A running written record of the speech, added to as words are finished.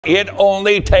It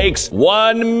only takes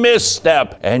one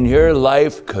misstep and your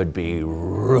life could be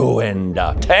ruined.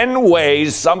 10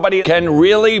 ways somebody can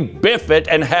really biff it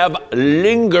and have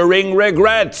lingering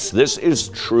regrets. This is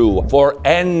true for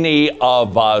any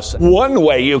of us. One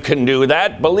way you can do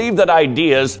that, believe that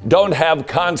ideas don't have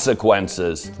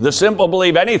consequences. The simple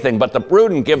believe anything, but the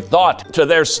prudent give thought to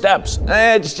their steps.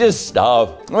 It's just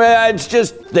stuff. It's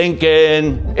just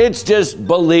thinking. It's just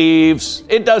beliefs.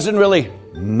 It doesn't really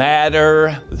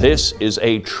matter. This is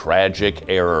a tragic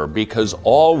error because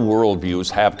all worldviews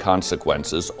have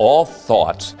consequences. All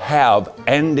thoughts have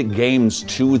end games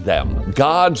to them.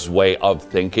 God's way of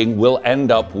thinking will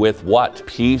end up with what?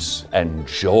 Peace and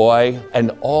joy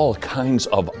and all kinds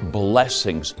of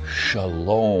blessings.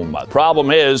 Shalom. Problem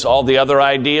is, all the other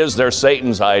ideas, they're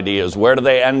Satan's ideas. Where do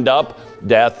they end up?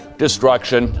 Death,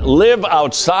 destruction. Live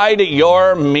outside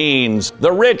your means.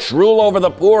 The rich rule over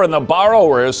the poor and the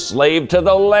borrower is slave to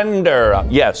the lender.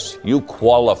 Yes, you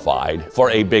qualified for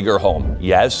a bigger home.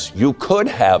 Yes, you could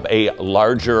have a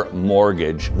larger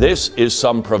mortgage. This is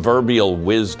some proverbial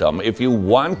wisdom. If you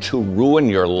want to ruin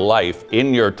your life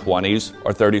in your 20s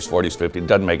or 30s, 40s, 50s,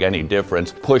 doesn't make any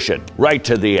difference, push it right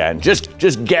to the end.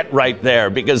 Just get right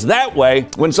there, because that way,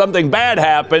 when something bad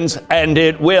happens, and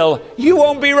it will, you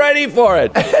won't be ready for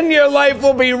it, and your life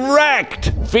will be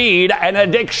wrecked. Feed an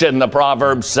addiction, the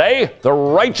Proverbs say. The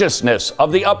righteousness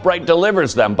of the upright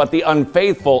delivers them, but the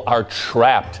unfaithful are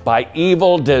trapped by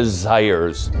evil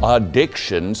desires.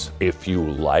 Addictions, if you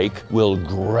like, will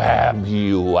grab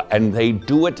you, and they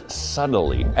do it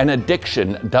subtly. An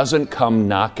addiction doesn't come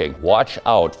knocking. Watch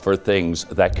out for things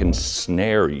that can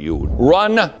snare you.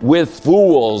 Run with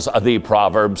fools, the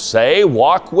Proverbs say.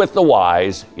 Walk with the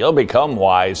wise, you'll become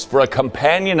wise, for a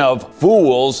companion of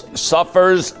fools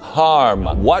suffers harm.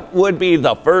 What would be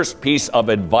the first piece of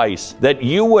advice that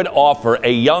you would offer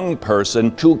a young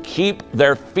person to keep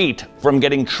their feet from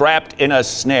getting trapped in a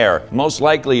snare? Most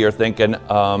likely you're thinking,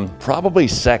 probably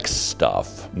sex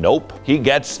stuff. Nope, he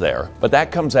gets there. But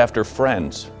that comes after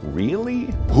friends.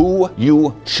 Really? Who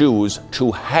you choose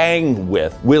to hang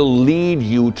with will lead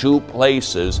you to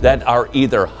places that are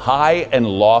either high and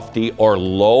lofty or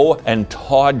low and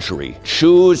tawdry.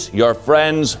 Choose your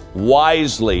friends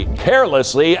wisely.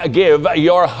 Carelessly give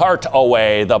your heart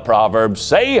away, the Proverbs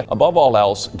say. Above all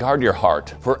else, guard your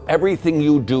heart, for everything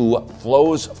you do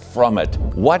flows from it.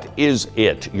 What is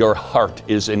it your heart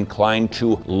is inclined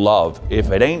to love?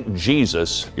 If it ain't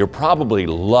Jesus, you're probably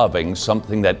loving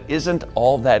something that isn't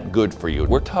all that good for you.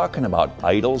 We're talking about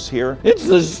idols here. It's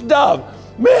the stuff,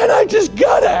 man, I just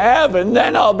gotta have, and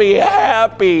then I'll be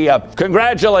happy.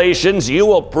 Congratulations, you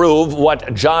will prove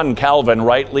what John Calvin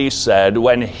rightly said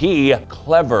when he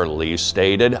cleverly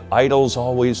stated, idols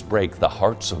always break the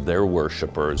hearts of their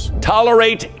worshipers.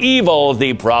 Tolerate evil,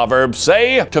 the Proverbs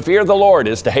say. To fear the Lord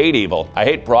is to hate evil. I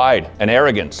hate pride and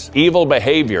arrogance, evil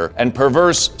behavior, and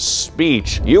perverse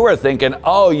speech. You are thinking,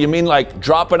 oh, you mean like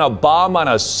dropping a bomb on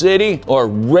a city or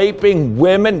raping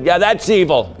women? Yeah, that's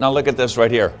evil. Now look at this right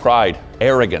here. Pride,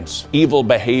 arrogance, evil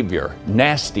behavior,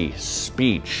 nasty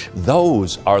speech.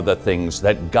 Those are the things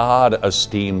that God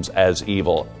esteems as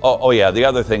evil. Oh yeah, the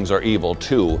other things are evil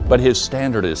too, but his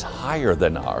standard is higher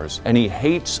than ours, and he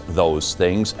hates those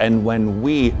things. And when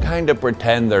we kind of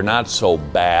pretend they're not so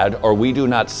bad, or we do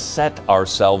not set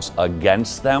ourselves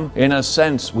against them, in a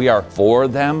sense, we are for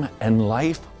them, and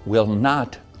life will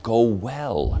not go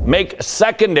well. Make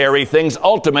secondary things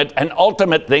ultimate and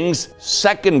ultimate things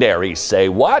secondary. Say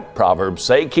what? Proverbs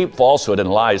say, keep falsehood and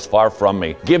lies far from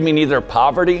me. Give me neither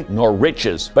poverty nor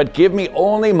riches, but give me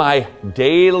only my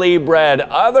daily bread.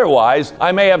 Otherwise,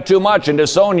 I may have too much and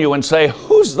disown you and say,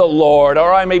 who's the Lord?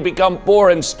 Or I may become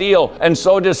poor and steal and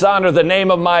so dishonor the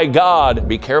name of my God.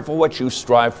 Be careful what you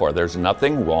strive for. There's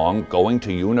nothing wrong going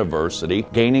to university,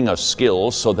 gaining a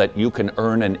skill so that you can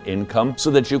earn an income,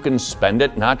 so that you can spend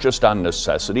it not just on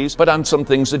necessities, but on some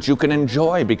things that you can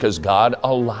enjoy, because God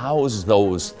allows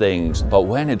those things. But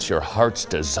when it's your heart's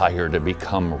desire to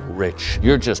become rich,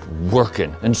 you're just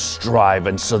working and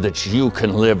striving so that you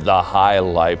can live the high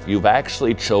life. You've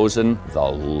actually chosen the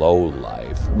low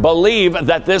life. Believe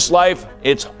that this life,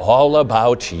 it's all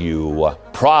about you.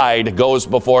 Pride goes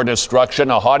before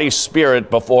destruction, a haughty spirit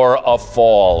before a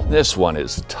fall. This one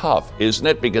is tough, isn't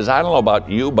it? Because I don't know about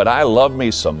you, but I love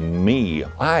me some me.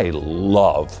 I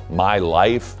love my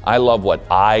life. I love what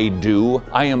I do.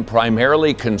 I am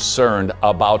primarily concerned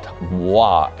about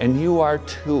moi, and you are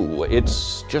too.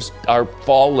 It's just our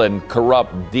fallen,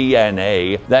 corrupt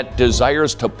DNA that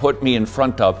desires to put me in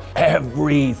front of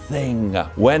everything.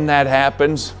 When that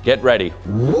happens, get ready.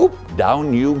 Whoop!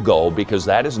 down you go, because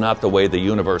that is not the way the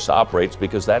universe operates,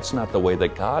 because that's not the way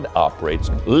that God operates.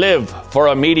 Live for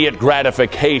immediate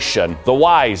gratification. The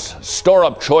wise store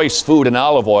up choice food and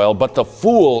olive oil, but the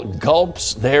fool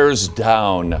gulps theirs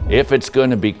down. If it's going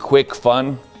to be quick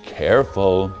fun,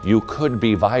 careful. You could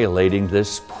be violating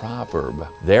this proverb.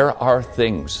 There are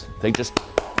things,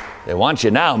 they want you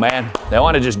now, man. They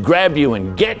want to just grab you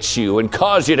and get you and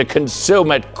cause you to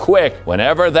consume it quick.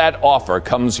 Whenever that offer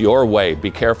comes your way,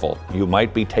 be careful. You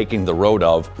might be taking the road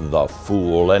of the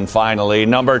fool. And finally,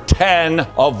 number 10,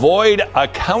 avoid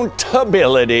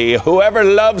accountability. Whoever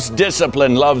loves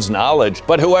discipline loves knowledge,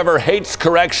 but whoever hates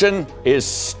correction is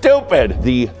stupid.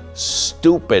 The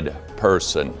stupid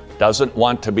person doesn't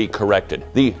want to be corrected.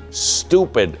 The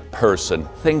stupid person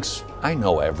thinks, I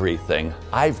know everything.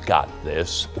 I've got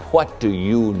this. What do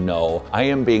you know? I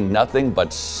am being nothing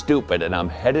but stupid, and I'm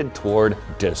headed toward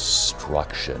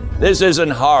destruction. This isn't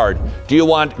hard. Do you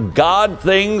want God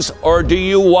things, or do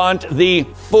you want the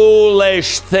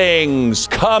foolish things?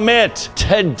 Commit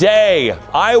today.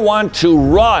 I want to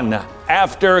run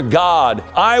after God.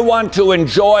 I want to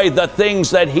enjoy the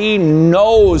things that He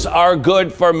knows are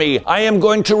good for me. I am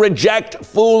going to reject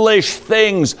foolish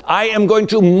things. I am going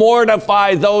to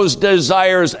mortify those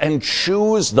desires and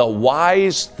choose the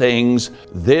wise things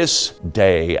this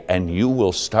day, and you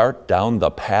will start down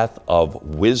the path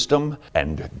of wisdom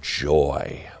and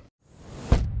joy.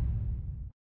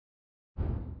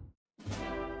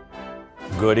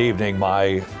 Good evening,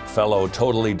 my fellow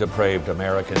totally depraved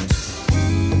Americans.